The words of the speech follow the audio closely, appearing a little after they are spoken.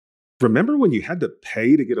Remember when you had to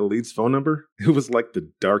pay to get a lead's phone number? It was like the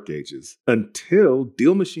dark ages. Until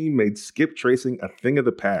Deal Machine made skip tracing a thing of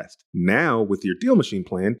the past. Now, with your Deal Machine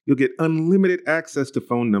plan, you'll get unlimited access to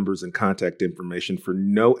phone numbers and contact information for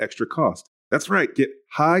no extra cost. That's right, get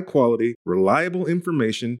high-quality, reliable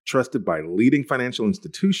information trusted by leading financial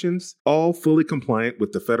institutions, all fully compliant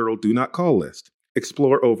with the federal Do Not Call list.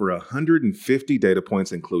 Explore over 150 data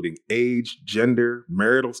points, including age, gender,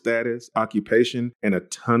 marital status, occupation, and a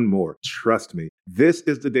ton more. Trust me, this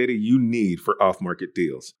is the data you need for off-market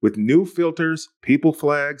deals. With new filters, people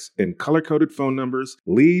flags, and color-coded phone numbers,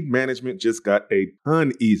 lead management just got a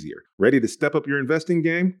ton easier. Ready to step up your investing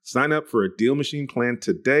game? Sign up for a Deal Machine plan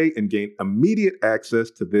today and gain immediate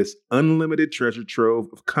access to this unlimited treasure trove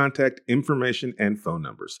of contact information and phone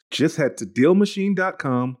numbers. Just head to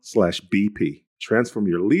DealMachine.com/BP. Transform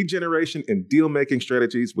your lead generation and deal-making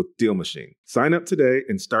strategies with Deal Machine. Sign up today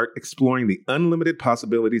and start exploring the unlimited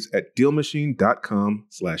possibilities at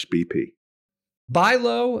DealMachine.com/BP. Buy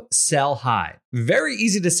low, sell high. Very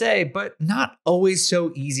easy to say, but not always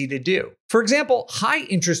so easy to do. For example, high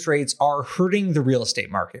interest rates are hurting the real estate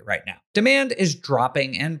market right now. Demand is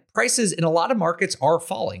dropping and prices in a lot of markets are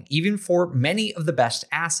falling, even for many of the best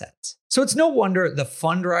assets. So it's no wonder the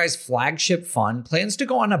Fundrise flagship fund plans to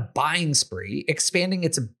go on a buying spree, expanding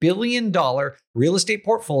its $1 billion real estate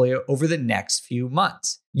portfolio over the next few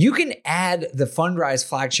months. You can add the Fundrise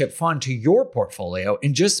flagship fund to your portfolio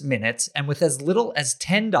in just minutes and with as little as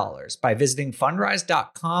 $10 by visiting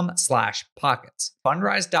fundrise.com/pockets.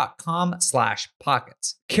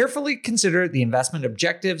 Fundrise.com/pockets. Carefully consider the investment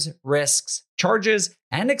objectives, risks, charges,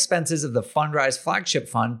 and expenses of the Fundrise flagship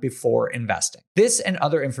fund before investing. This and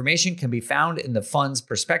other information can be found in the fund's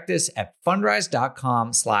prospectus at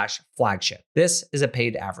fundrise.com/flagship. This is a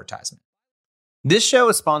paid advertisement. This show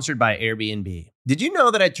is sponsored by Airbnb. Did you know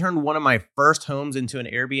that I turned one of my first homes into an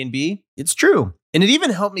Airbnb? It's true. And it even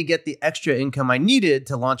helped me get the extra income I needed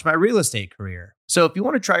to launch my real estate career. So if you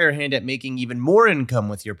want to try your hand at making even more income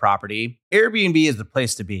with your property, Airbnb is the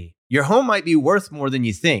place to be. Your home might be worth more than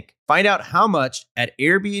you think. Find out how much at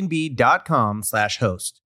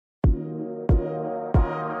airbnb.com/host.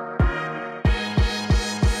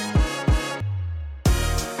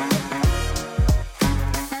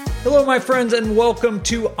 Hello, my friends, and welcome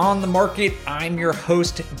to On the Market. I'm your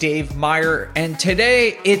host, Dave Meyer, and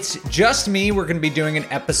today it's just me. We're going to be doing an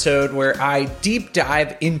episode where I deep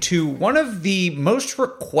dive into one of the most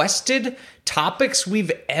requested topics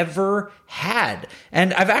we've ever had.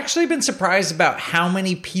 And I've actually been surprised about how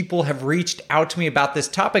many people have reached out to me about this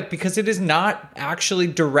topic because it is not actually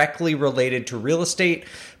directly related to real estate,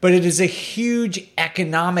 but it is a huge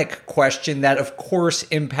economic question that, of course,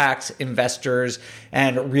 impacts investors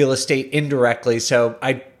and real estate indirectly. So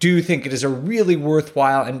I do think it is a really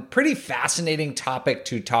worthwhile and pretty fascinating topic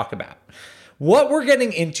to talk about. What we're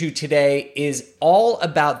getting into today is all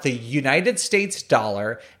about the United States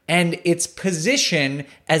dollar and its position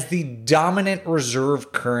as the dominant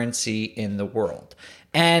reserve currency in the world.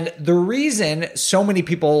 And the reason so many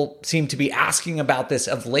people seem to be asking about this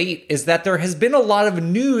of late is that there has been a lot of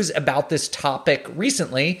news about this topic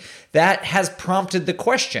recently that has prompted the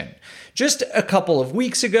question. Just a couple of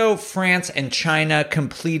weeks ago, France and China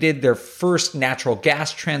completed their first natural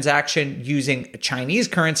gas transaction using Chinese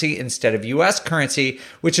currency instead of US currency,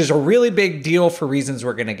 which is a really big deal for reasons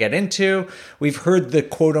we're going to get into. We've heard the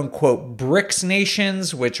quote unquote BRICS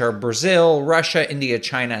nations, which are Brazil, Russia, India,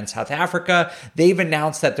 China, and South Africa. They've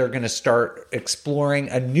announced that they're going to start exploring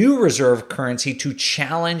a new reserve currency to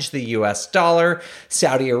challenge the US dollar.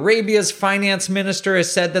 Saudi Arabia's finance minister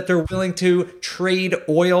has said that they're willing to trade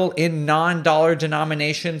oil in non-dollar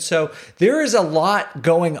denomination. So there is a lot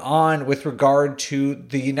going on with regard to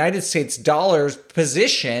the United States dollar's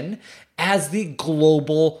position as the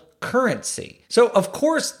global currency. So of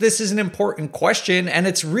course, this is an important question, and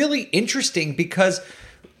it's really interesting because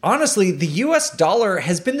honestly, the US dollar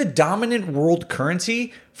has been the dominant world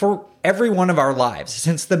currency for every one of our lives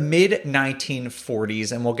since the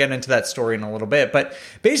mid-1940s, and we'll get into that story in a little bit. But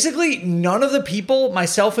basically, none of the people,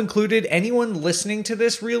 myself included, anyone listening to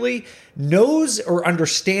this really knows or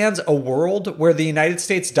understands a world where the United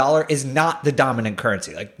States dollar is not the dominant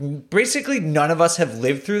currency. Like, basically, none of us have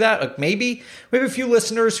lived through that. Like, maybe we have a few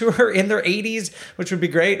listeners who are in their 80s, which would be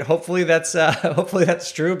great. Hopefully that's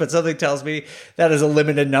true, but something tells me that is a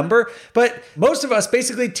limited number. But most of us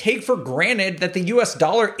basically take for granted that the US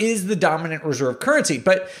dollar is the dominant reserve currency.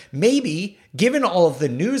 But maybe, given all of the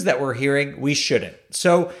news that we're hearing, we shouldn't.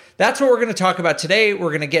 So that's what we're going to talk about today.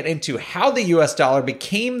 We're going to get into how the US dollar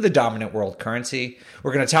became the dominant world currency.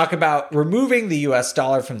 We're going to talk about removing the US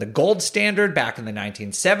dollar from the gold standard back in the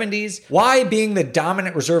 1970s, why being the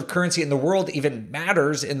dominant reserve currency in the world even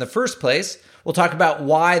matters in the first place. We'll talk about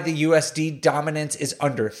why the USD dominance is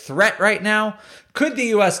under threat right now. Could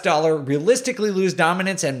the US dollar realistically lose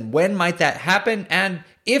dominance, and when might that happen? And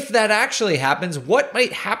if that actually happens, what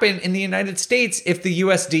might happen in the United States if the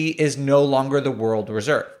USD is no longer the world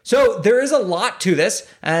reserve? So there is a lot to this,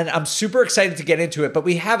 and I'm super excited to get into it, but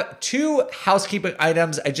we have two housekeeping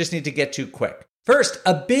items I just need to get to quick. First,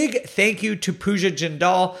 a big thank you to Pooja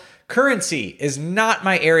Jindal. Currency is not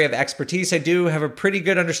my area of expertise. I do have a pretty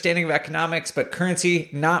good understanding of economics, but currency,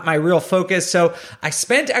 not my real focus. So I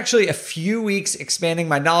spent actually a few weeks expanding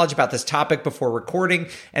my knowledge about this topic before recording.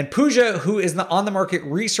 And Pooja, who is the On the Market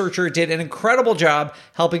researcher, did an incredible job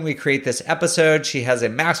helping me create this episode. She has a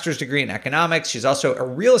master's degree in economics. She's also a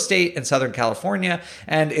real estate in Southern California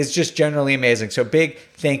and is just generally amazing. So big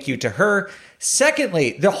thank you to her.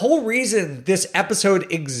 Secondly, the whole reason this episode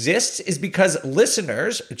exists is because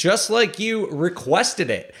listeners, just like you,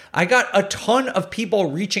 requested it. I got a ton of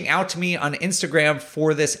people reaching out to me on Instagram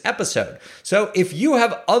for this episode. So if you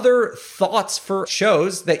have other thoughts for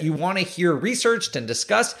shows that you want to hear researched and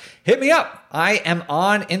discussed, hit me up. I am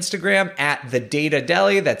on Instagram at The Data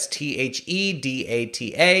Deli. That's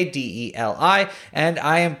TheDataDeli. And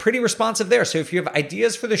I am pretty responsive there. So if you have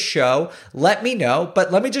ideas for the show, let me know.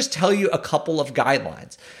 But let me just tell you a couple of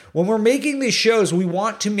guidelines. When we're making these shows, we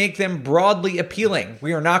want to make them broadly appealing.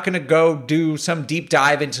 We are not going to go do some deep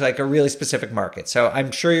dive into like a really specific market. So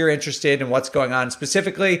I'm sure you're interested in what's going on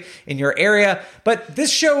specifically in your area. But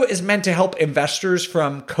this show is meant to help investors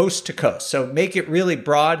from coast to coast. So make it really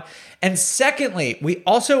broad. And secondly, we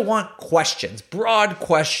also want questions, broad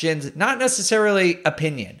questions, not necessarily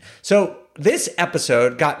opinion. So this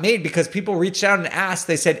episode got made because people reached out and asked,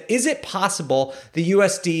 they said, is it possible the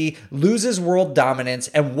USD loses world dominance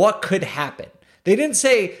and what could happen? They didn't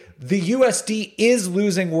say the USD is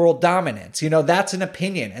losing world dominance. That's an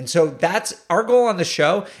opinion. And so that's our goal on the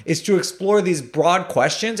show, is to explore these broad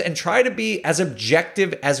questions and try to be as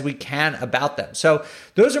objective as we can about them. So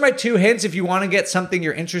those are my two hints. If you want to get something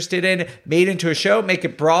you're interested in made into a show, make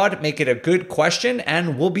it broad, make it a good question,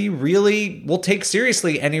 and we'll take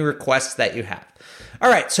seriously any requests that you have. All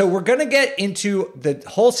right, so we're going to get into the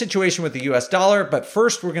whole situation with the US dollar, but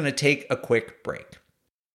first we're going to take a quick break.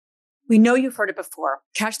 We know you've heard it before.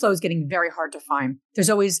 Cash flow is getting very hard to find. There's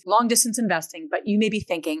always long distance investing, but you may be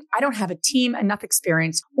thinking, I don't have a team, enough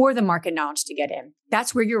experience, or the market knowledge to get in.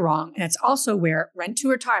 That's where you're wrong. And it's also where Rent to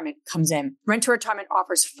Retirement comes in. Rent to Retirement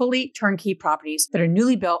offers fully turnkey properties that are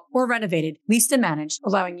newly built or renovated, leased and managed,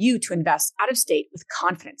 allowing you to invest out of state with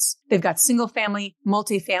confidence. They've got single family,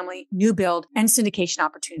 multifamily, new build, and syndication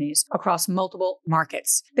opportunities across multiple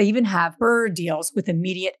markets. They even have BRRRR deals with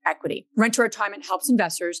immediate equity. Rent to Retirement helps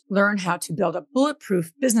investors learn how to build a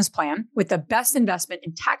bulletproof business plan with the best investment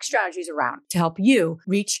and tax strategies around to help you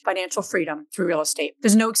reach financial freedom through real estate.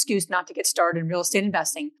 There's no excuse not to get started in real estate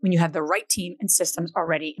investing when you have the right team and systems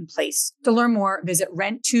already in place. To learn more, visit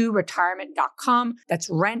rent2retirement.com. That's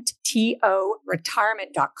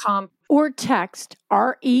rent2retirement.com. Or text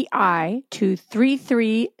REI to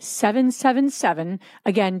 33777.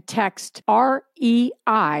 Again, text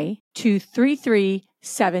REI to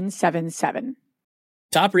 33777.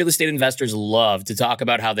 Top real estate investors love to talk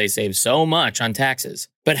about how they save so much on taxes.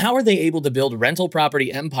 But how are they able to build rental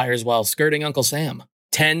property empires while skirting Uncle Sam?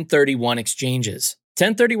 1031 exchanges.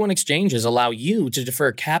 1031 exchanges allow you to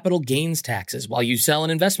defer capital gains taxes while you sell an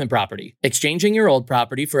investment property, exchanging your old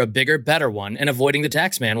property for a bigger, better one and avoiding the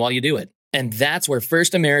tax man while you do it. And that's where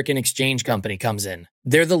First American Exchange Company comes in.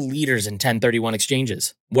 They're the leaders in 1031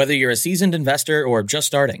 exchanges. Whether you're a seasoned investor or just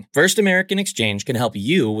starting, First American Exchange can help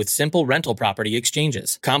you with simple rental property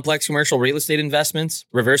exchanges, complex commercial real estate investments,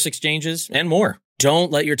 reverse exchanges, and more.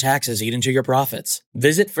 Don't let your taxes eat into your profits.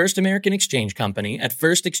 Visit First American Exchange Company at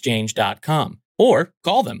firstexchange.com or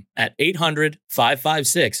call them at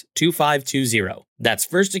 800-556-2520. That's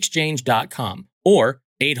firstexchange.com or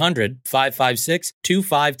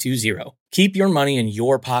 800-556-2520. Keep your money in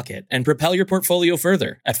your pocket and propel your portfolio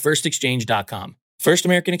further at firstexchange.com. First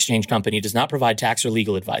American Exchange Company does not provide tax or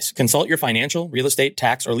legal advice. Consult your financial, real estate,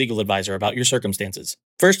 tax, or legal advisor about your circumstances.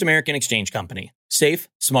 First American Exchange Company. Safe,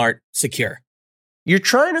 smart, secure. You're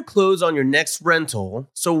trying to close on your next rental,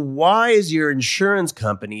 so why is your insurance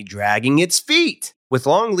company dragging its feet? With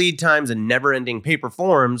long lead times and never-ending paper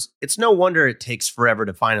forms, it's no wonder it takes forever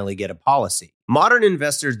to finally get a policy. Modern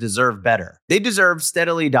investors deserve better. They deserve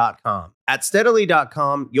Steadily.com. At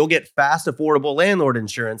Steadily.com, you'll get fast, affordable landlord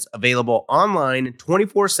insurance available online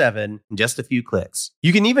 24/7 in just a few clicks.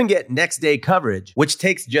 You can even get next-day coverage, which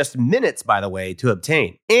takes just minutes, by the way, to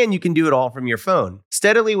obtain. And you can do it all from your phone.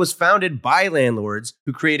 Steadily was founded by landlords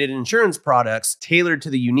who created insurance products tailored to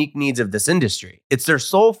the unique needs of this industry. It's their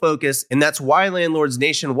sole focus, and that's why landlords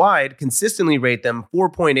nationwide consistently rate them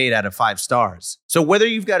 4.8 out of 5 stars. So whether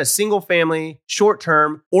you've got a single-family,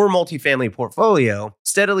 short-term, or multifamily portfolio,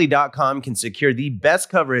 Steadily.com can secure the best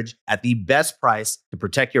coverage at the best price to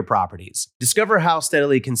protect your properties. Discover how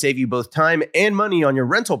Steadily can save you both time and money on your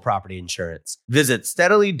rental property insurance. Visit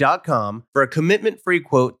Steadily.com for a commitment-free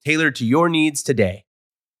quote tailored to your needs today.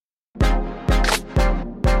 Where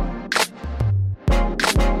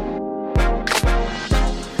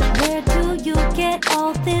do you get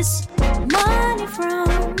all this money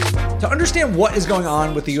from? To understand what is going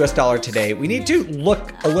on with the US dollar today, we need to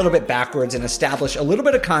look a little bit backwards and establish a little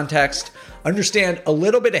bit of context, understand a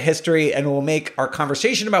little bit of history, and it will make our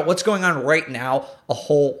conversation about what's going on right now a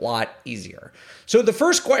whole lot easier. So the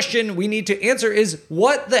first question we need to answer is,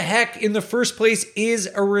 what the heck in the first place is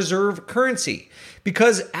a reserve currency?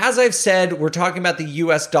 Because as I've said, we're talking about the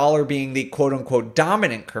US dollar being the quote unquote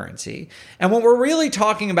dominant currency. And what we're really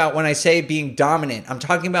talking about when I say being dominant, I'm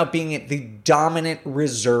talking about being the dominant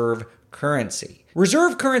reserve currency.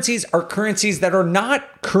 Reserve currencies are currencies that are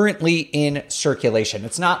not currently in circulation.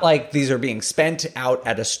 It's not like these are being spent out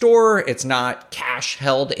at a store. It's not cash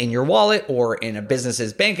held in your wallet or in a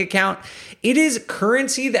business's bank account. It is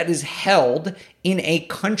currency that is held in a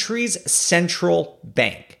country's central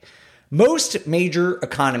bank. Most major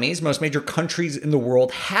economies, most major countries in the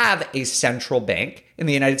world have a central bank. In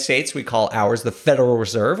the United States, we call ours the Federal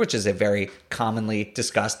Reserve, which is a very commonly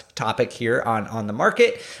discussed topic here on the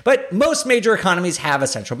market. But most major economies have a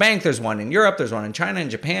central bank. There's one in Europe, there's one in China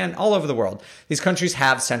and Japan, all over the world. These countries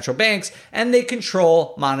have central banks and they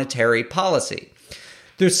control monetary policy.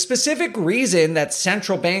 The specific reason that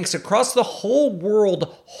central banks across the whole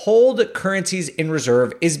world hold currencies in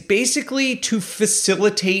reserve is basically to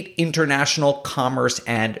facilitate international commerce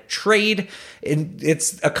and trade. And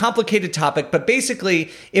it's a complicated topic, but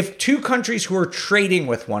basically, if two countries who are trading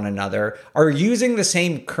with one another are using the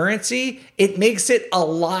same currency, it makes it a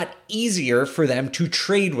lot easier for them to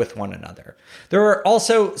trade with one another. There are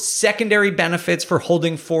also secondary benefits for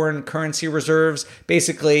holding foreign currency reserves.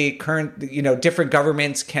 Basically, different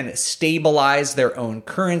governments can stabilize their own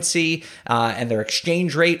currency and their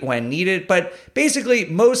exchange rate when needed. But basically,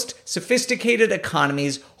 most sophisticated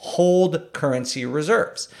economies hold currency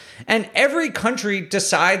reserves. And every country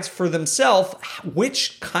decides for themselves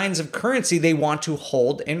which kinds of currency they want to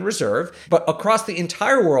hold in reserve. But across the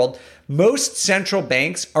entire world, most central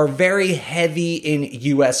banks are very heavy in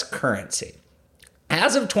US currency.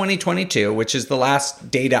 As of 2022, which is the last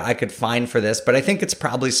data I could find for this, but I think it's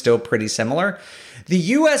probably still pretty similar,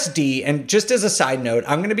 the USD, and just as a side note,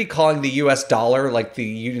 I'm going to be calling the US dollar like the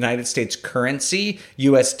United States currency,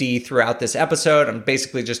 USD, throughout this episode. I'm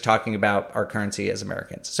basically just talking about our currency as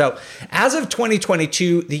Americans. So as of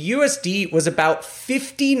 2022, the USD was about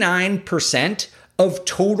 59% of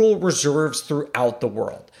total reserves throughout the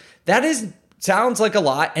world. That sounds like a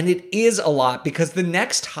lot, and it is a lot because the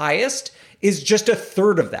next highest is just a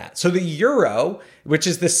third of that. So the euro, which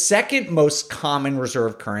is the second most common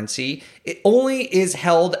reserve currency, it only is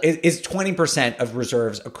 20% of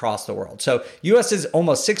reserves across the world. So US is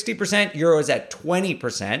almost 60%, euro is at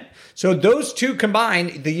 20%. So those two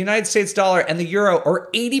combined, the United States dollar and the euro, are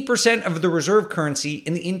 80% of the reserve currency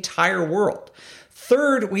in the entire world.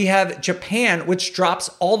 Third, we have Japan, which drops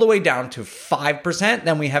all the way down to 5%.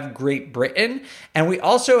 Then we have Great Britain. And we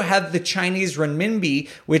also have the Chinese renminbi,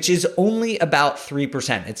 which is only about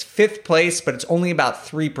 3%. It's fifth place, but it's only about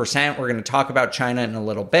 3%. We're going to talk about China in a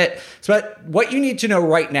little bit. So what you need to know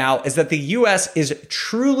right now is that the US is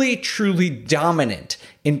truly, truly dominant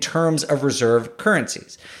in terms of reserve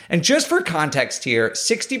currencies. And just for context here,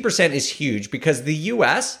 60% is huge because the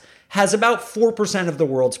US has about 4% of the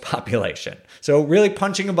world's population. So really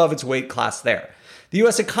punching above its weight class there. The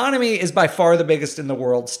US economy is by far the biggest in the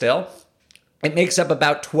world still. It makes up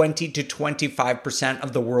about 20 to 25%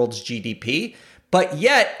 of the world's GDP, but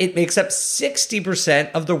yet it makes up 60%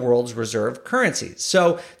 of the world's reserve currencies.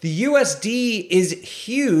 So the USD is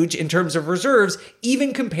huge in terms of reserves,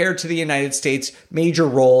 even compared to the United States' major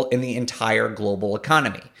role in the entire global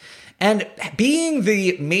economy. And being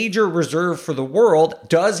the major reserve for the world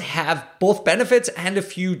does have both benefits and a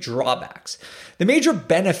few drawbacks. The major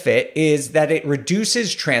benefit is that it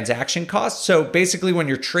reduces transaction costs. So basically, when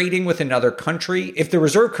you're trading with another country, if the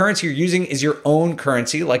reserve currency you're using is your own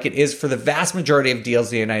currency, like it is for the vast majority of deals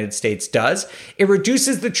the United States does, it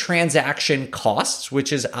reduces the transaction costs,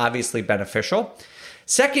 which is obviously beneficial.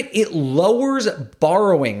 Second, it lowers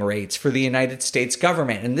borrowing rates for the United States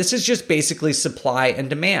government. And this is just basically supply and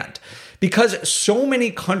demand. Because so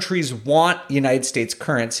many countries want United States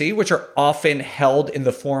currency, which are often held in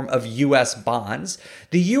the form of US bonds,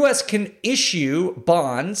 the US can issue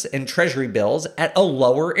bonds and treasury bills at a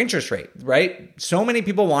lower interest rate, right? So many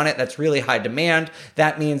people want it. That's really high demand.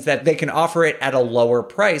 That means that they can offer it at a lower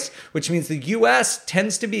price, which means the US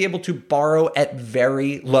tends to be able to borrow at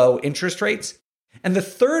very low interest rates. And the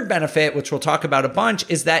third benefit, which we'll talk about a bunch,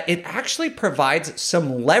 is that it actually provides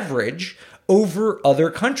some leverage over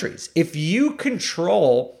other countries. If you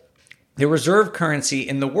control the reserve currency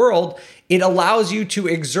in the world, it allows you to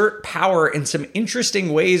exert power in some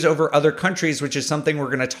interesting ways over other countries, which is something we're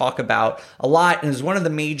going to talk about a lot and is one of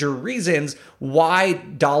the major reasons why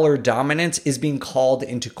dollar dominance is being called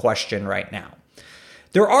into question right now.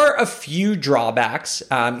 There are a few drawbacks.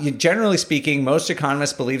 Generally speaking, most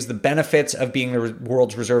economists believe the benefits of being the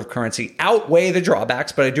world's reserve currency outweigh the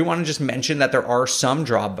drawbacks, but I do want to just mention that there are some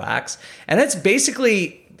drawbacks. And that's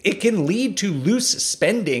basically, it can lead to loose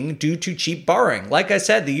spending due to cheap borrowing. Like I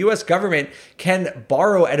said, the US government can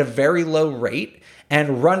borrow at a very low rate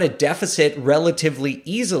and run a deficit relatively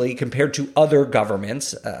easily compared to other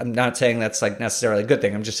governments. I'm not saying that's like necessarily a good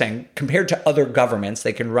thing. I'm just saying compared to other governments,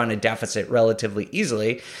 they can run a deficit relatively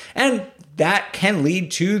easily. And that can lead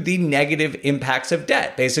to the negative impacts of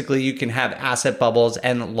debt. Basically, you can have asset bubbles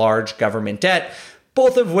and large government debt,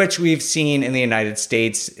 both of which we've seen in the United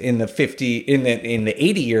States in the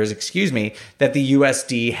 80 years, that the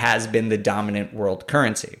USD has been the dominant world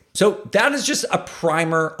currency. So that is just a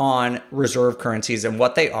primer on reserve currencies and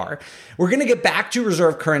what they are. We're going to get back to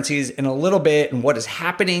reserve currencies in a little bit and what is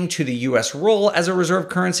happening to the US role as a reserve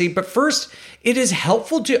currency. But first, it is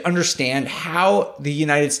helpful to understand how the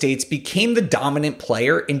United States became the dominant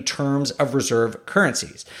player in terms of reserve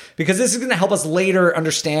currencies, because this is going to help us later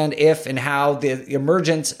understand if and how the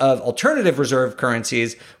emergence of alternative reserve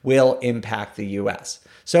currencies will impact the US.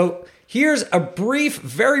 So here's a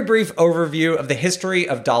very brief overview of the history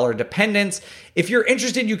of dollar dependence. If you're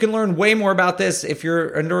interested, you can learn way more about this. If you're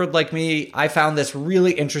a nerd like me, I found this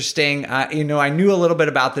really interesting. I knew a little bit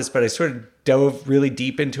about this, but I sort of dove really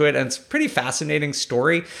deep into it, and it's a pretty fascinating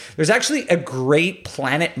story. There's actually a great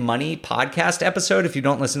Planet Money podcast episode. If you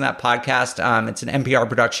don't listen to that podcast, it's an NPR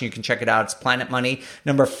production. You can check it out. It's Planet Money,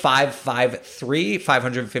 number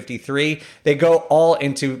 553. They go all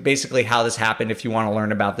into basically how this happened if you want to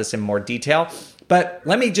learn about this in more detail. But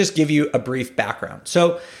let me just give you a brief background.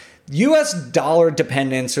 So US dollar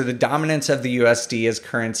dependence, or the dominance of the USD as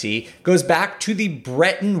currency, goes back to the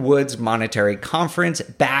Bretton Woods Monetary Conference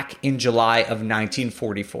back in July of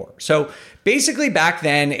 1944. So basically back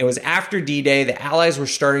then, it was after D-Day. The Allies were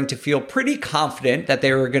starting to feel pretty confident that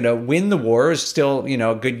they were going to win the war. It was still,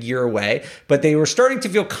 a good year away, but they were starting to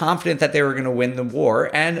feel confident that they were going to win the war.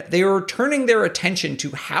 And they were turning their attention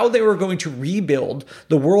to how they were going to rebuild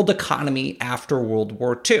the world economy after World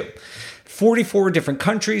War II. 44 different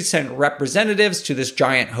countries sent representatives to this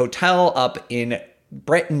giant hotel up in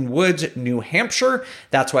Bretton Woods, New Hampshire.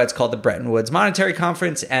 That's why it's called the Bretton Woods Monetary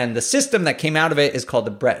Conference, and the system that came out of it is called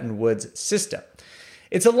the Bretton Woods system.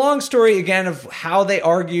 It's a long story, again, of how they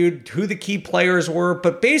argued, who the key players were,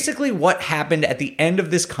 but basically what happened at the end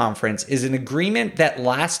of this conference is an agreement that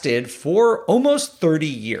lasted for almost 30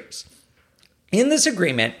 years. In this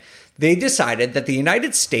agreement, they decided that the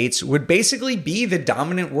United States would basically be the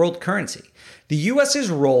dominant world currency. The US's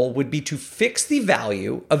role would be to fix the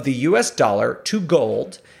value of the US dollar to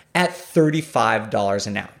gold at $35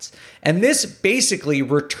 an ounce. And this basically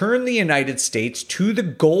returned the United States to the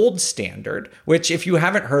gold standard, which, if you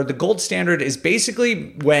haven't heard, the gold standard is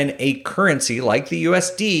basically when a currency like the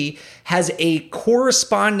USD has a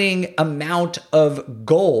corresponding amount of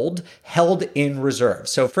gold held in reserve.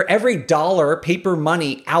 So for every dollar paper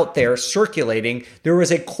money out there circulating, there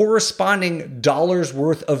was a corresponding dollar's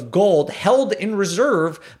worth of gold held in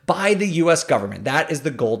reserve by the US government. That is the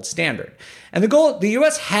gold standard. And the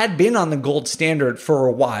US had been on the gold standard for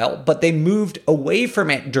a while, but they moved away from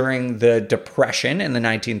it during the Depression in the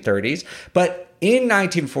 1930s. But in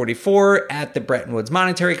 1944, at the Bretton Woods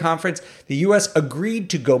Monetary Conference, the US agreed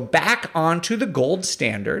to go back onto the gold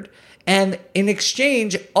standard, and in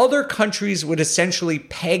exchange, other countries would essentially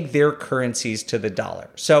peg their currencies to the dollar.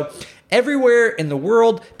 So Everywhere in the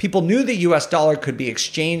world, people knew the US dollar could be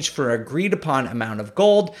exchanged for an agreed upon amount of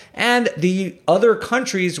gold, and the other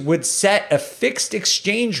countries would set a fixed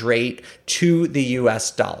exchange rate to the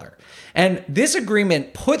US dollar. And this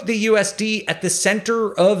agreement put the USD at the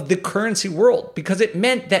center of the currency world because it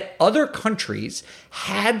meant that other countries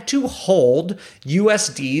had to hold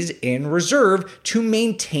USDs in reserve to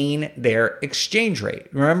maintain their exchange rate.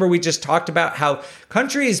 Remember, we just talked about how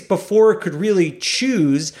countries before could really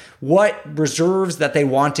choose what reserves that they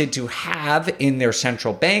wanted to have in their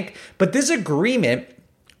central bank, but this agreement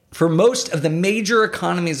for most of the major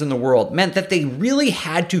economies in the world meant that they really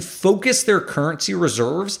had to focus their currency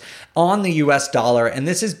reserves on the US dollar. And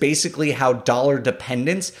this is basically how dollar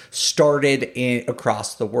dependence started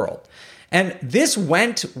across the world. And this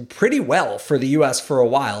went pretty well for the US for a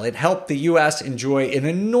while. It helped the US enjoy an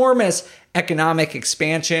enormous economic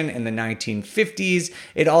expansion in the 1950s.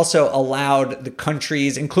 It also allowed the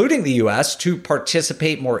countries, including the US, to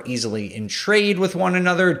participate more easily in trade with one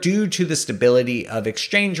another due to the stability of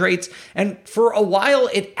exchange rates. And for a while,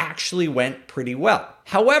 it actually went pretty well.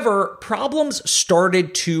 However, problems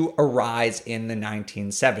started to arise in the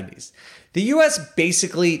 1970s. The US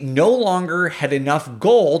basically no longer had enough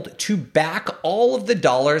gold to back all of the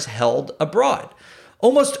dollars held abroad.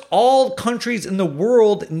 Almost all countries in the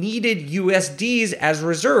world needed USDs as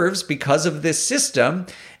reserves because of this system.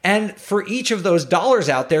 And for each of those dollars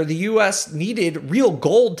out there, the US needed real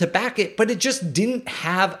gold to back it, but it just didn't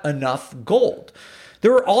have enough gold.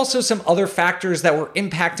 There were also some other factors that were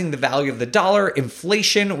impacting the value of the dollar.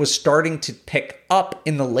 Inflation was starting to pick up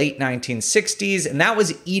in the late 1960s, and that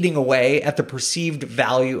was eating away at the perceived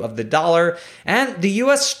value of the dollar. And the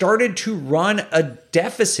US started to run a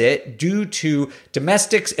deficit due to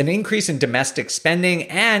an increase in domestic spending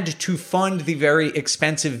and to fund the very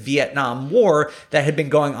expensive Vietnam War that had been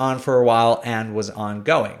going on for a while and was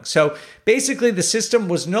ongoing. So basically, the system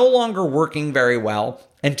was no longer working very well.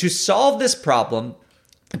 And to solve this problem,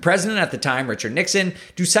 the president at the time, Richard Nixon,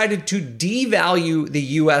 decided to devalue the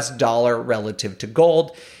US dollar relative to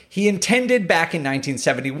gold. He intended back in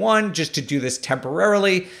 1971 just to do this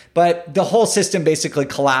temporarily, but the whole system basically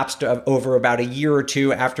collapsed over about a year or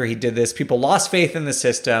two after he did this. People lost faith in the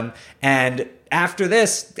system, and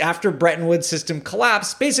after Bretton Woods system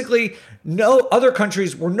collapsed, basically no other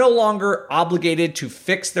countries were no longer obligated to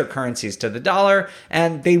fix their currencies to the dollar,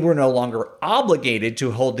 and they were no longer obligated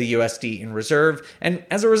to hold the USD in reserve. And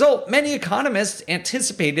as a result, many economists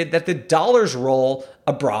anticipated that the dollar's role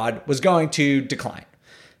abroad was going to decline.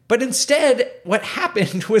 But instead, what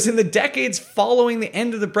happened was in the decades following the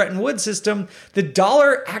end of the Bretton Woods system, the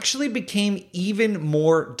dollar actually became even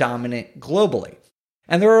more dominant globally.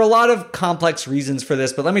 And there are a lot of complex reasons for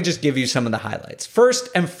this, but let me just give you some of the highlights. First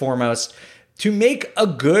and foremost, to make a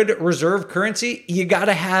good reserve currency, you got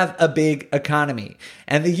to have a big economy.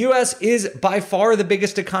 And the US is by far the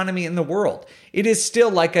biggest economy in the world. It is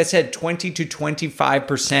still, like I said, 20 to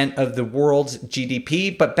 25% of the world's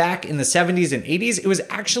GDP. But back in the 70s and 80s, it was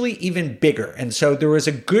actually even bigger. And so there was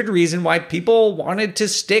a good reason why people wanted to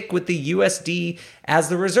stick with the USD as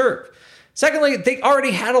the reserve. Secondly, they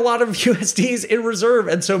already had a lot of USDs in reserve,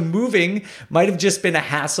 and so moving might have just been a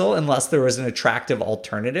hassle unless there was an attractive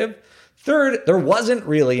alternative. Third, there wasn't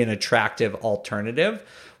really an attractive alternative.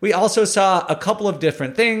 We also saw a couple of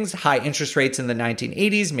different things. High interest rates in the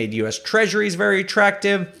 1980s made US treasuries very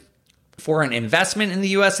attractive. Foreign investment in the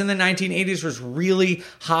US in the 1980s was really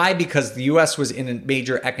high because the US was in a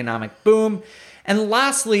major economic boom. And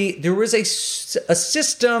lastly, there was a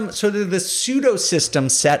system, sort of the pseudo system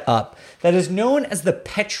set up that is known as the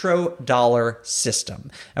petrodollar system.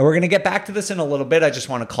 And we're going to get back to this in a little bit. I just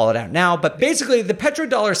want to call it out now. But basically, the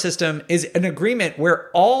petrodollar system is an agreement where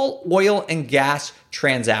all oil and gas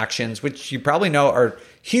transactions, which you probably know are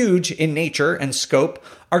huge in nature and scope,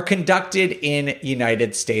 are conducted in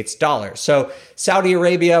United States dollars. So Saudi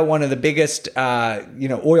Arabia, one of the biggest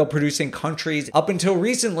oil producing countries up until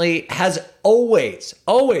recently, has always,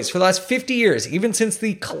 for the last 50 years, even since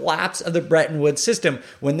the collapse of the Bretton Woods system,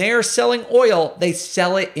 when they are selling oil, they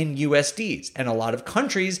sell it in USDs. And a lot of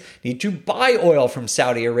countries need to buy oil from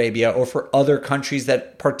Saudi Arabia or for other countries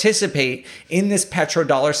that participate in this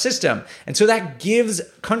petrodollar system. And so that gives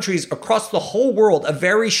countries across the whole world a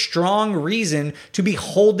very strong reason to be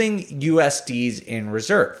holding USDs in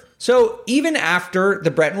reserve. So even after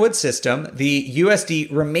the Bretton Woods system, the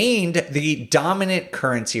USD remained the dominant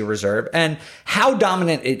currency reserve. And how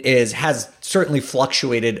dominant it is has certainly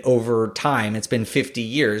fluctuated over time. It's been 50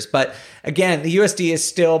 years. But again, the USD is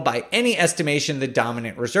still, by any estimation, the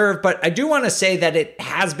dominant reserve. But I do want to say that it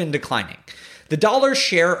has been declining. The dollar's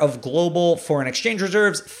share of global foreign exchange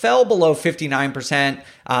reserves fell below 59%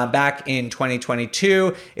 back in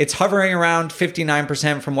 2022. It's hovering around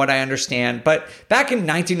 59% from what I understand. But back in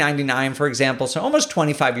 1999, for example, so almost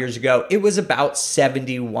 25 years ago, it was about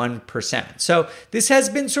 71%. So this has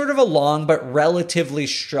been sort of a long but relatively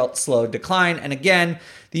slow decline. And again,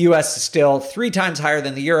 the US is still 3 times higher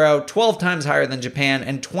than the euro, 12 times higher than Japan,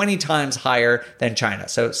 and 20 times higher than China.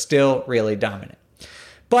 So still really dominant.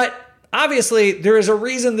 But obviously, there is a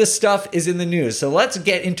reason this stuff is in the news. So let's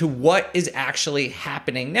get into what is actually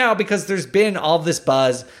happening now, because there's been all this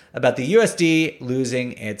buzz about the USD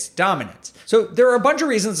losing its dominance. So there are a bunch of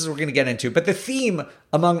reasons we're going to get into, but the theme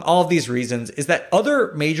among all of these reasons is that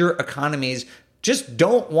other major economies just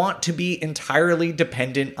don't want to be entirely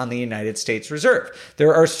dependent on the United States Reserve.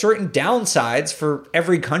 There are certain downsides for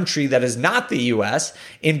every country that is not the US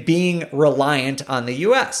in being reliant on the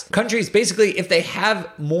US. Countries, basically, if they have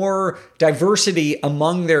more diversity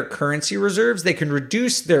among their currency reserves, they can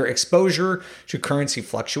reduce their exposure to currency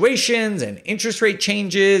fluctuations and interest rate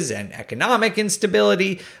changes and economic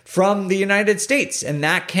instability from the United States. And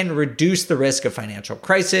that can reduce the risk of financial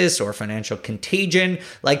crisis or financial contagion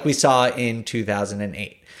like we saw in 2008.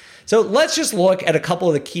 So let's just look at a couple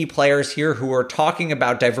of the key players here who are talking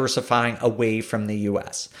about diversifying away from the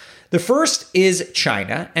US. The first is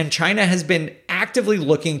China, and China has been actively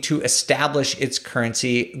looking to establish its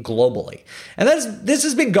currency globally. And this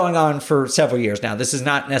has been going on for several years now. This is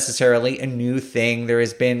not necessarily a new thing. There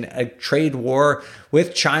has been a trade war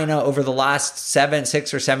with China over the last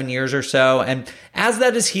 6 or 7 years or so. And as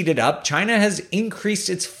that has heated up, China has increased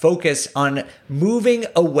its focus on moving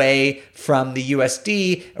away from the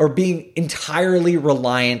USD or being entirely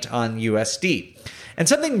reliant on USD. And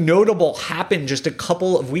something notable happened just a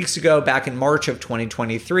couple of weeks ago, back in March of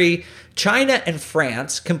 2023. China and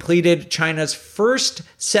France completed China's first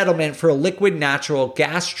settlement for a liquid natural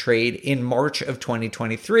gas trade in March of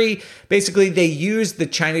 2023. Basically, they used the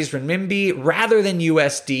Chinese renminbi rather than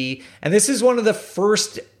USD. And this is one of the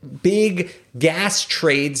first big gas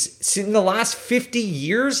trades in the last 50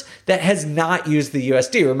 years that has not used the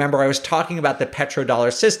USD. Remember, I was talking about the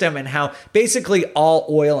petrodollar system and how basically all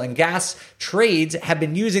oil and gas trades have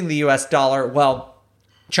been using the US dollar. Well,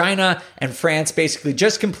 China and France basically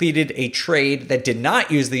just completed a trade that did not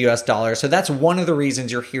use the US dollar. So that's one of the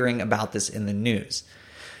reasons you're hearing about this in the news.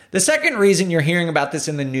 The second reason you're hearing about this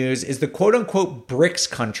in the news is the quote unquote BRICS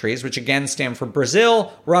countries, which again stand for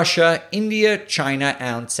Brazil, Russia, India, China,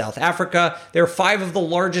 and South Africa. They're 5 of the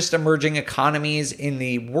largest emerging economies in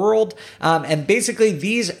the world. And basically,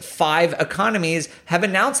 these 5 economies have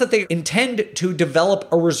announced that they intend to develop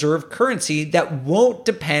a reserve currency that won't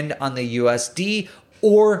depend on the USD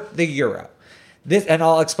or the euro. And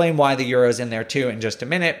I'll explain why the euro is in there too in just a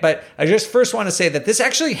minute. But I just first want to say that this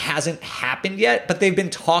actually hasn't happened yet, but they've been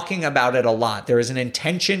talking about it a lot. There is an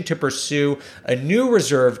intention to pursue a new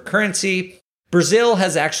reserve currency. Brazil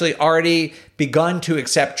has actually already begun to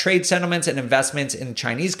accept trade settlements and investments in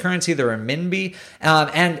Chinese currency, the renminbi.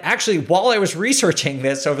 And actually, while I was researching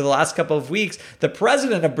this over the last couple of weeks, the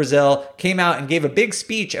president of Brazil came out and gave a big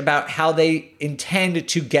speech about how they intend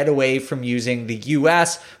to get away from using the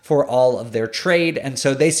US for all of their trade. And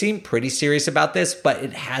so they seem pretty serious about this, but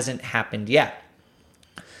it hasn't happened yet.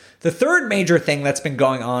 The third major thing that's been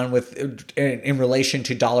going on in relation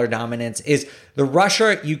to dollar dominance is the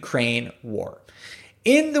Russia-Ukraine war.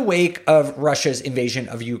 In the wake of Russia's invasion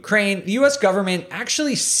of Ukraine, the US government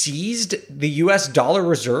actually seized the US dollar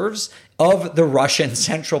reserves of the Russian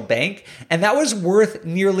central bank, and that was worth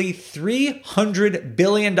nearly $300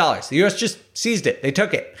 billion. The US just seized it. They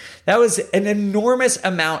took it. That was an enormous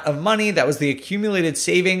amount of money. That was the accumulated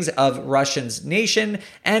savings of Russia's nation,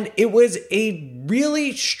 and it was a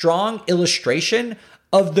really strong illustration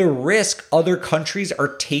of the risk other countries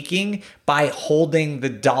are taking by holding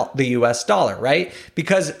the US dollar, right?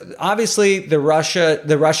 Because obviously the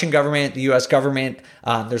Russian government, the US government,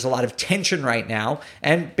 there's a lot of tension right now.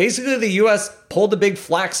 And basically the US pulled a big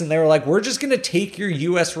flex and they were like, we're just going to take your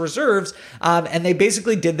US reserves. And they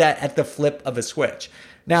basically did that at the flip of a switch.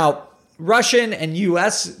 Now, Russian and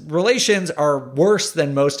US relations are worse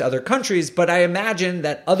than most other countries, but I imagine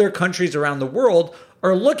that other countries around the world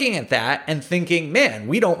are looking at that and thinking, man,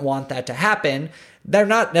 we don't want that to happen. They're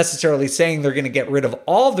not necessarily saying they're going to get rid of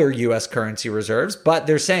all their US currency reserves, but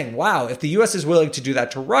they're saying, wow, if the US is willing to do that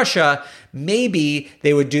to Russia, maybe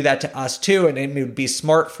they would do that to us too, and it would be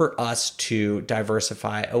smart for us to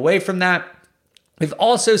diversify away from that. We've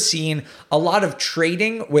also seen a lot of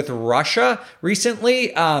trading with Russia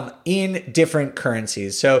recently in different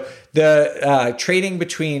currencies. So the trading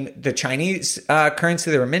between the Chinese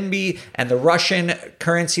currency, the renminbi, and the Russian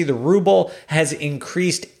currency, the ruble, has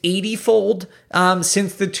increased 80-fold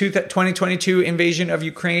since the 2022 invasion of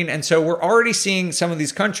Ukraine. And so we're already seeing some of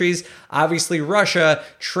these countries, obviously Russia,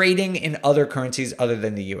 trading in other currencies other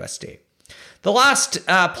than the USD. The last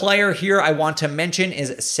player here I want to mention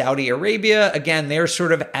is Saudi Arabia. Again, they're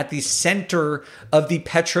sort of at the center of the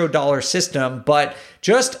petrodollar system, but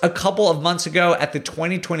just a couple of months ago at the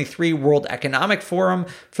 2023 World Economic Forum,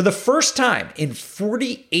 for the first time in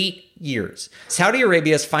 48 years, Saudi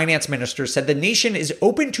Arabia's finance minister said the nation is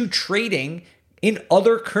open to trading in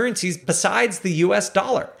other currencies besides the US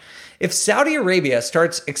dollar. If Saudi Arabia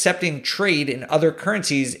starts accepting trade in other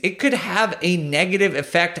currencies, it could have a negative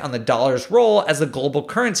effect on the dollar's role as the global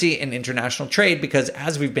currency in international trade because,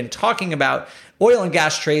 as we've been talking about, oil and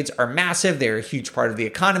gas trades are massive. They're a huge part of the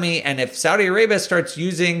economy. And if Saudi Arabia starts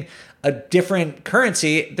using a different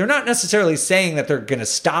currency, they're not necessarily saying that they're going to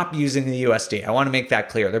stop using the USD. I want to make that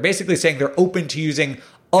clear. They're basically saying they're open to using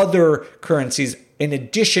other currencies in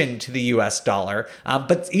addition to the US dollar,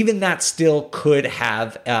 but even that still could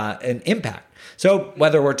have an impact. So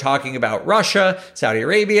whether we're talking about Russia, Saudi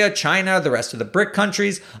Arabia, China, the rest of the BRIC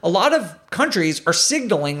countries, a lot of countries are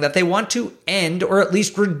signaling that they want to end or at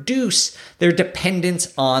least reduce their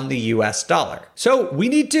dependence on the US dollar. So we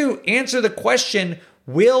need to answer the question,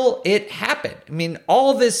 will it happen? I mean,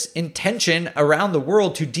 all this intention around the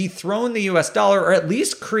world to dethrone the US dollar or at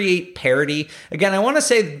least create parity. Again, I want to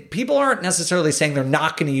say people aren't necessarily saying they're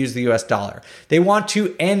not going to use the US dollar. They want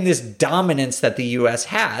to end this dominance that the US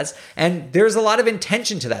has. And there's a lot of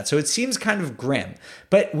intention to that. So it seems kind of grim,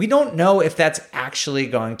 but we don't know if that's actually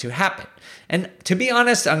going to happen. And to be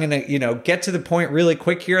honest, I'm going to, get to the point really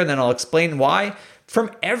quick here and then I'll explain why.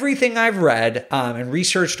 From everything I've read and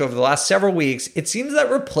researched over the last several weeks, it seems that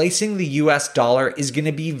replacing the US dollar is going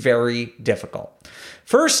to be very difficult.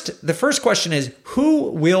 The first question is, who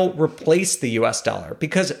will replace the US dollar?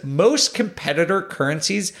 Because most competitor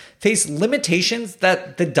currencies face limitations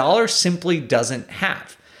that the dollar simply doesn't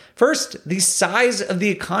have. First, the size of the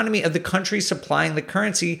economy of the country supplying the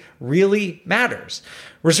currency really matters.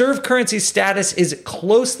 Reserve currency status is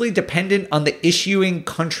closely dependent on the issuing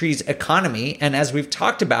country's economy. And as we've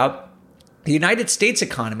talked about, the United States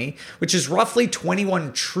economy, which is roughly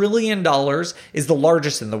 $21 trillion, is the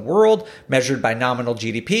largest in the world, measured by nominal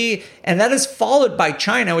GDP. And that is followed by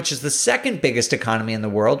China, which is the second biggest economy in the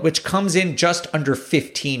world, which comes in just under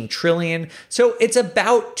 15 trillion. So it's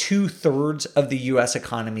about 2/3 of the US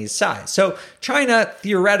economy's size. So China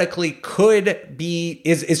theoretically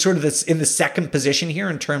is sort of in the second position here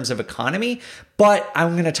in terms of economy. But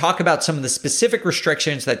I'm going to talk about some of the specific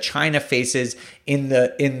restrictions that China faces in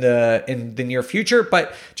the near future.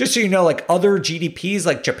 But just so you know, like other GDPs,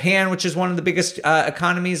 like Japan, which is one of the biggest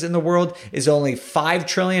economies in the world, is only 5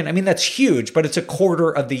 trillion. I mean, that's huge, but it's a quarter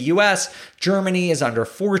of the US. Germany is under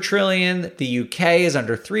 4 trillion. The UK is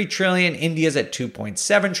under 3 trillion. India is at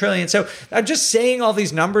 2.7 trillion. So I'm just saying all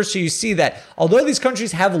these numbers so you see that although these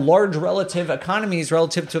countries have large relative economies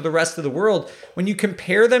relative to the rest of the world, when you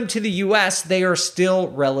compare them to the US, they are still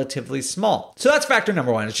relatively small. So that's factor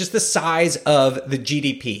number one. It's just the size of the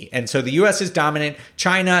GDP. And so the US is dominant.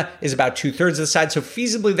 China is about 2/3 of the size. So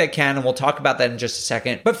feasibly they can, and we'll talk about that in just a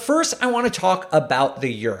second. But first, I want to talk about the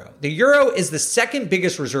euro. The euro is the second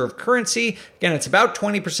biggest reserve currency. Again, it's about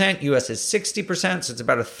 20%. US is 60%, so it's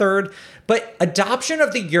about 1/3. But adoption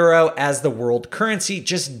of the euro as the world currency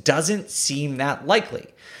just doesn't seem that likely.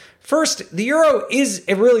 First, the euro is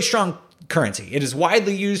a really strong currency. It is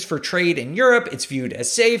widely used for trade in Europe. It's viewed as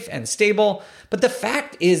safe and stable. But the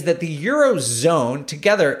fact is that the Eurozone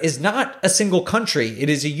together is not a single country. It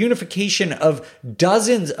is a unification of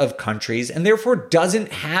dozens of countries and therefore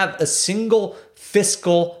doesn't have a single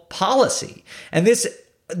fiscal policy. And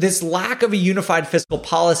this lack of a unified fiscal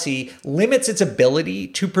policy limits its ability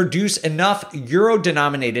to produce enough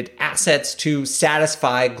euro-denominated assets to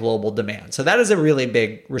satisfy global demand. So that is a really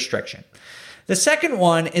big restriction. The second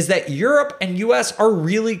one is that Europe and US are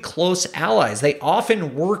really close allies. They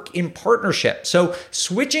often work in partnership. So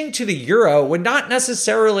switching to the euro would not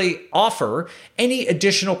necessarily offer any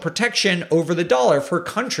additional protection over the dollar for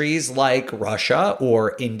countries like Russia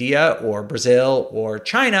or India or Brazil or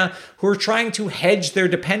China who are trying to hedge their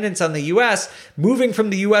dependence on the US. Moving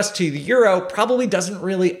from the US to the euro probably doesn't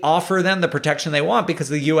really offer them the protection they want because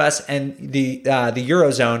the US and the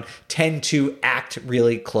Eurozone tend to act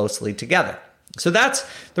really closely together. So that's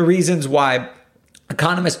the reasons why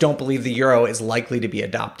economists don't believe the euro is likely to be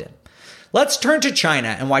adopted. Let's turn to China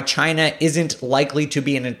and why China isn't likely to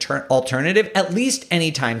be an alternative, at least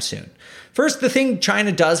anytime soon. First, the thing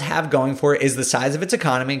China does have going for it is the size of its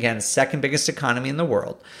economy. Again, it's the second biggest economy in the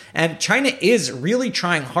world. And China is really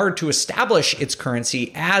trying hard to establish its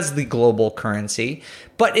currency as the global currency,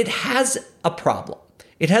 but it has a problem.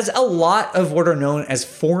 It has a lot of what are known as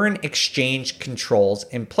foreign exchange controls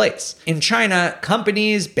in place. In China,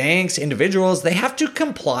 companies, banks, individuals, they have to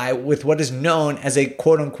comply with what is known as a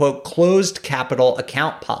quote-unquote closed capital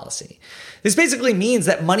account policy. This basically means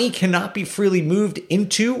that money cannot be freely moved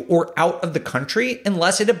into or out of the country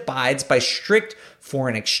unless it abides by strict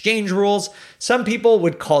foreign exchange rules. Some people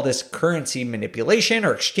would call this currency manipulation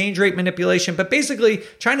or exchange rate manipulation, but basically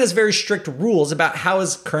China has very strict rules about how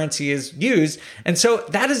its currency is used. And so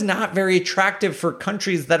that is not very attractive for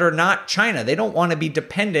countries that are not China. They don't want to be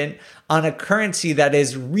dependent on a currency that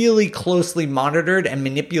is really closely monitored and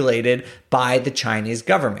manipulated by the Chinese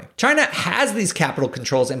government. China has these capital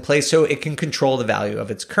controls in place so it can control the value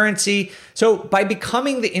of its currency. So by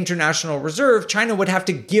becoming the international reserve, China would have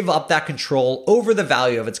to give up that control over the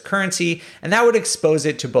value of its currency, and that would expose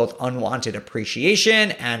it to both unwanted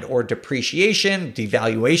appreciation and or depreciation,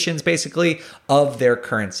 devaluations basically, of their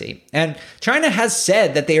currency. And China has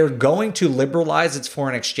said that they are going to liberalize its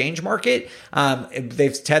foreign exchange market.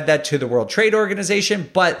 They've said that to the World Trade Organization,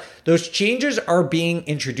 but those changes are being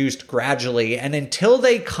introduced gradually. And until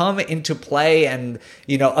they come into play and,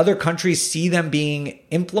 other countries see them being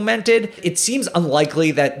implemented, it seems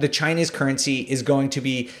unlikely that the Chinese currency is going to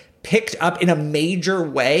be picked up in a major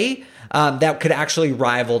way that could actually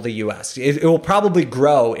rival the US. It will probably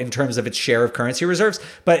grow in terms of its share of currency reserves,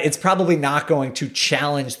 but it's probably not going to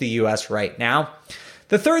challenge the US right now.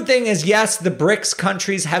 The third thing is, yes, the BRICS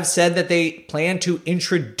countries have said that they plan to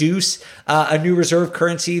introduce a new reserve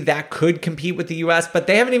currency that could compete with the US, but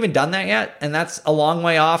they haven't even done that yet. And that's a long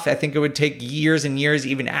way off. I think it would take years and years,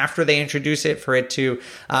 even after they introduce it, for it to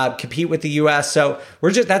compete with the US. So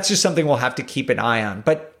that's just something we'll have to keep an eye on.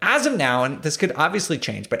 But as of now, and this could obviously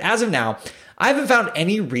change, but as of now, I haven't found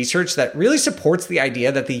any research that really supports the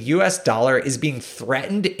idea that the US dollar is being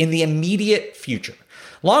threatened in the immediate future.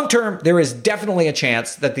 Long term, there is definitely a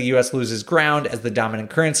chance that the US loses ground as the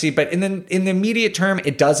dominant currency, but in the immediate term,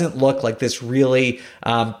 it doesn't look like this really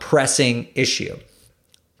pressing issue.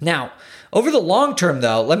 Now, over the long term,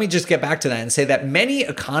 though, let me just get back to that and say that many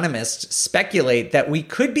economists speculate that we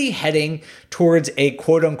could be heading towards a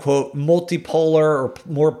quote-unquote multipolar or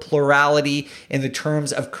more plurality in the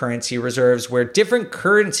terms of currency reserves, where different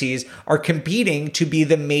currencies are competing to be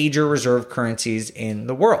the major reserve currencies in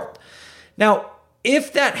the world. Now,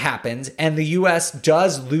 if that happens and the US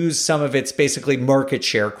does lose some of its basically market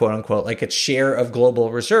share, quote unquote, like its share of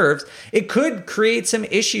global reserves, it could create some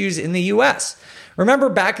issues in the US. Remember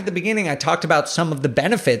back at the beginning, I talked about some of the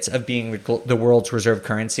benefits of being the world's reserve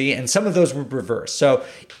currency, and some of those would reverse. So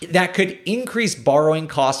that could increase borrowing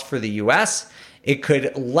costs for the US. It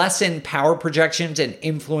could lessen power projections and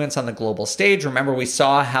influence on the global stage. Remember, we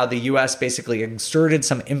saw how the US basically exerted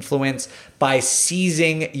some influence by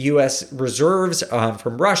seizing US reserves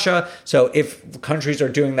from Russia. So if countries are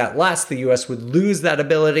doing that less, the US would lose that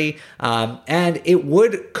ability. And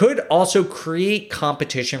it could also create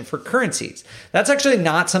competition for currencies. That's actually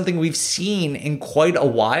not something we've seen in quite a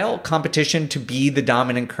while, competition to be the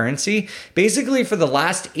dominant currency. Basically, for the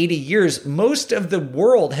last 80 years, most of the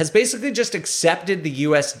world has basically just accepted the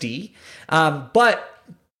USD. But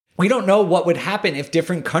we don't know what would happen if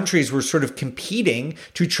different countries were sort of competing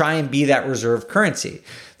to try and be that reserve currency.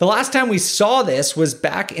 The last time we saw this was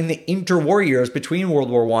back in the interwar years between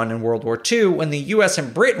World War I and World War II, when the US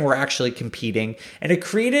and Britain were actually competing, and it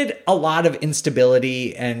created a lot of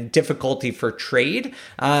instability and difficulty for trade.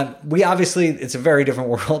 It's a very different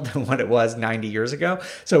world than what it was 90 years ago.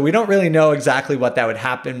 So we don't really know exactly what that would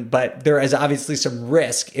happen, but there is obviously some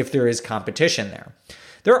risk if there is competition there.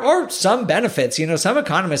 There are some benefits. Some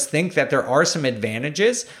economists think that there are some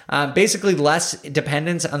advantages. Basically, less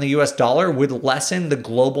dependence on the US dollar would lessen the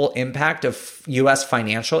global impact of US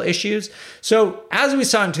financial issues. So as we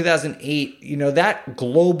saw in 2008, that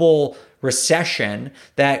global recession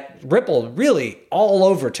that rippled really all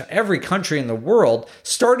over to every country in the world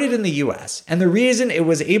started in the US. And the reason it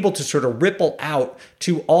was able to sort of ripple out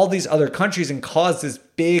to all these other countries and cause this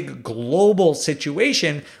big global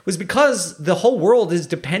situation was because the whole world is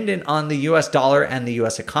dependent on the US dollar and the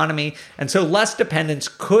US economy. And so less dependence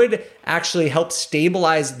could actually help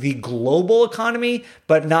stabilize the global economy,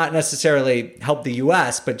 but not necessarily help the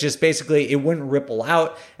US, but just basically it wouldn't ripple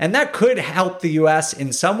out. And that could help the US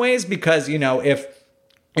in some ways because, if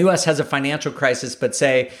US has a financial crisis, but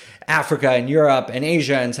say Africa and Europe and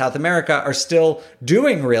Asia and South America are still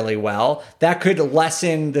doing really well, that could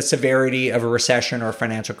lessen the severity of a recession or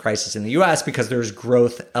financial crisis in the US because there's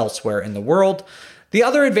growth elsewhere in the world. The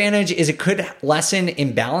other advantage is it could lessen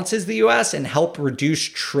imbalances in the US and help reduce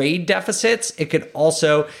trade deficits. It could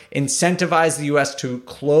also incentivize the US to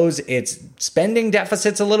close its spending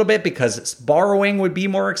deficits a little bit because borrowing would be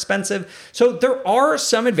more expensive. So there are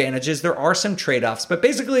some advantages, there are some trade-offs, but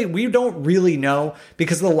basically we don't really know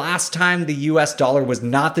because the last time the US dollar was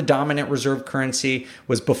not the dominant reserve currency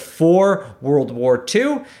was before World War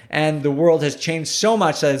II, and the world has changed so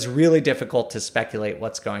much that it's really difficult to speculate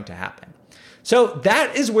what's going to happen. So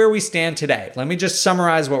that is where we stand today. Let me just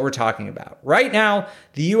summarize what we're talking about. Right now,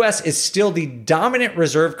 the US is still the dominant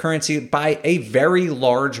reserve currency by a very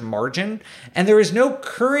large margin, and there is no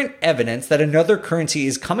current evidence that another currency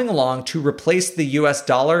is coming along to replace the US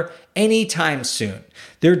dollar anytime soon.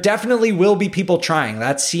 There definitely will be people trying.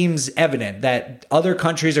 That seems evident that other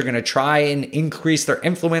countries are going to try and increase their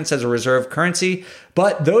influence as a reserve currency,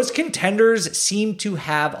 but those contenders seem to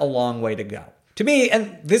have a long way to go. To me,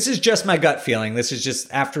 and this is just my gut feeling, this is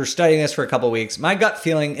just after studying this for a couple of weeks, my gut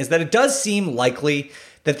feeling is that it does seem likely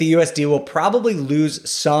that the USD will probably lose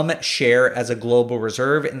some share as a global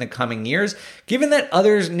reserve in the coming years, given that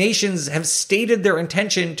other nations have stated their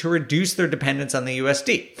intention to reduce their dependence on the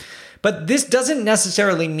USD. But this doesn't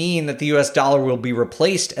necessarily mean that the US dollar will be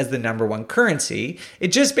replaced as the number one currency. It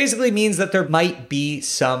just basically means that there might be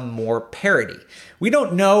some more parity. We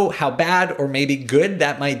don't know how bad or maybe good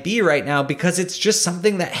that might be right now because it's just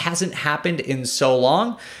something that hasn't happened in so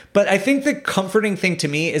long. But I think the comforting thing to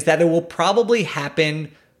me is that it will probably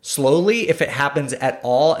happen slowly if it happens at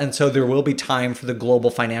all. And so there will be time for the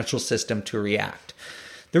global financial system to react.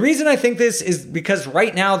 The reason I think this is because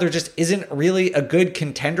right now there just isn't really a good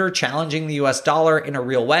contender challenging the US dollar in a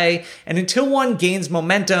real way. And until one gains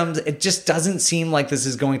momentum, it just doesn't seem like this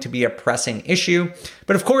is going to be a pressing issue.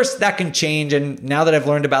 But of course, that can change. And now that I've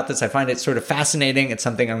learned about this, I find it sort of fascinating. It's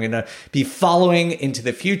something I'm going to be following into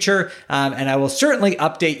the future. And I will certainly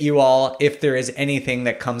update you all if there is anything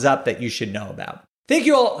that comes up that you should know about. Thank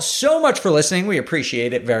you all so much for listening. We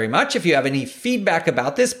appreciate it very much. If you have any feedback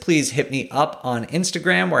about this, please hit me up on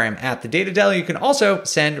Instagram where I'm at The Data Deli. You can also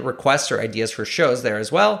send requests or ideas for shows there as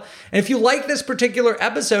well. And if you like this particular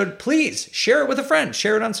episode, please share it with a friend.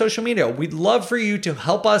 Share it on social media. We'd love for you to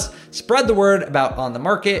help us spread the word about On the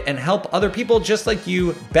Market and help other people just like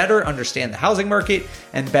you better understand the housing market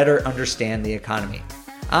and better understand the economy.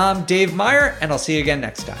 I'm Dave Meyer, and I'll see you again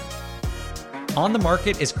next time. On the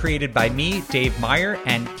Market is created by me, Dave Meyer,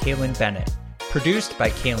 and Kaylin Bennett. Produced by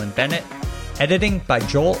Kaylin Bennett. Editing by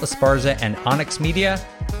Joel Esparza and Onyx Media.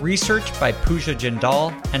 Research by Pooja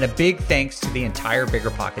Jindal. And a big thanks to the entire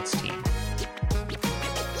BiggerPockets team.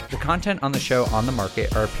 The content on the show On the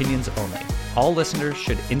Market are opinions only. All listeners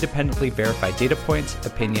should independently verify data points,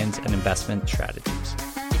 opinions, and investment strategies.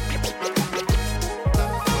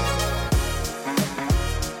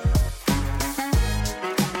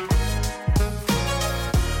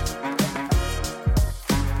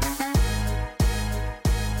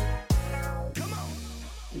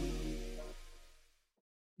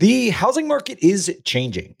 The housing market is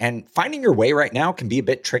changing, and finding your way right now can be a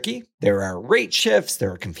bit tricky. There are rate shifts,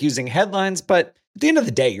 there are confusing headlines, but at the end of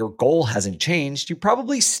the day, your goal hasn't changed. You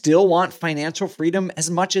probably still want financial freedom as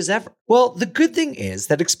much as ever. Well, the good thing is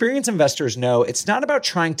that experienced investors know it's not about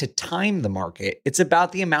trying to time the market. It's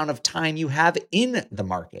about the amount of time you have in the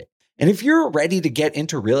market. And if you're ready to get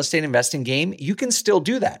into real estate investing game, you can still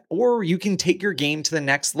do that. Or you can take your game to the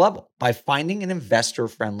next level by finding an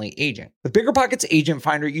investor-friendly agent. With BiggerPockets Agent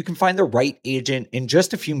Finder, you can find the right agent in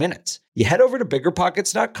just a few minutes. You head over to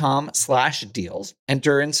biggerpockets.com/deals,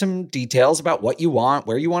 enter in some details about what you want,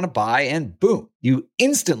 where you want to buy, and boom, you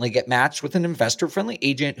instantly get matched with an investor-friendly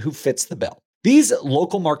agent who fits the bill. These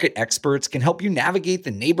local market experts can help you navigate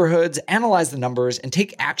the neighborhoods, analyze the numbers, and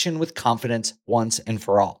take action with confidence once and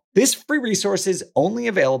for all. This free resource is only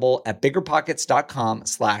available at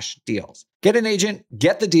biggerpockets.com/deals. Get an agent,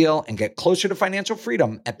 get the deal, and get closer to financial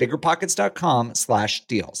freedom at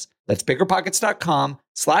biggerpockets.com/deals. That's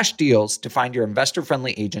biggerpockets.com/deals to find your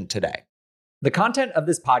investor-friendly agent today. The content of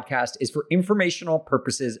this podcast is for informational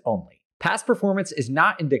purposes only. Past performance is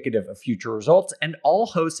not indicative of future results, and all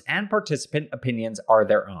hosts and participant opinions are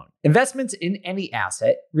their own. Investments in any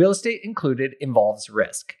asset, real estate included, involves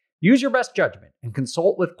risk. Use your best judgment and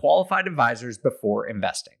consult with qualified advisors before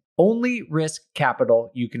investing. Only risk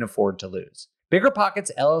capital you can afford to lose.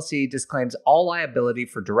 BiggerPockets LLC disclaims all liability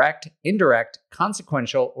for direct, indirect,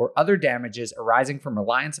 consequential, or other damages arising from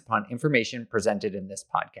reliance upon information presented in this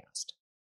podcast.